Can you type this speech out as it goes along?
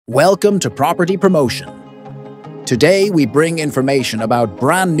Welcome to Property Promotion. Today we bring information about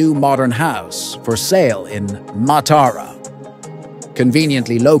brand new modern house for sale in Matara.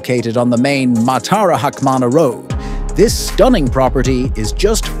 Conveniently located on the main Matara-Hakmana road, this stunning property is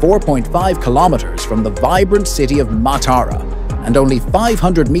just 4.5 kilometers from the vibrant city of Matara and only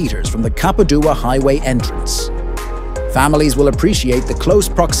 500 meters from the Kapuduwa highway entrance. Families will appreciate the close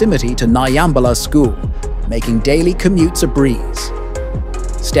proximity to Naiyambala School, making daily commutes a breeze.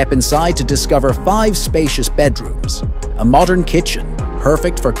 Step inside to discover 5 spacious bedrooms, a modern kitchen,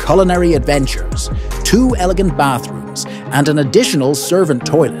 perfect for culinary adventures, 2 elegant bathrooms, and an additional servant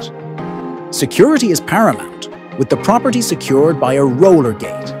toilet. Security is paramount, with the property secured by a roller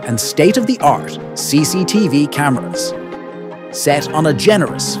gate and state-of-the-art CCTV cameras. Set on a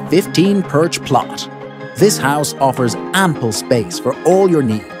generous 15-perch plot, this house offers ample space for all your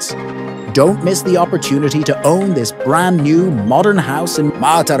needs. Don't miss the opportunity to own this brand new modern house in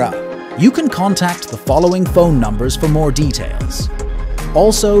Matara. You can contact the following phone numbers for more details.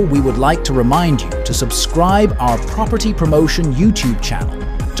 Also, we would like to remind you to subscribe our Property Promotion YouTube channel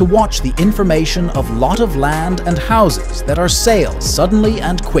to watch the information of lot of land and houses that are sale suddenly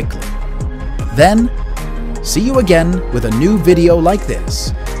and quickly. Then, see you again with a new video like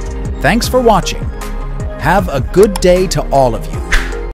this. Thanks for watching. Have a good day to all of you.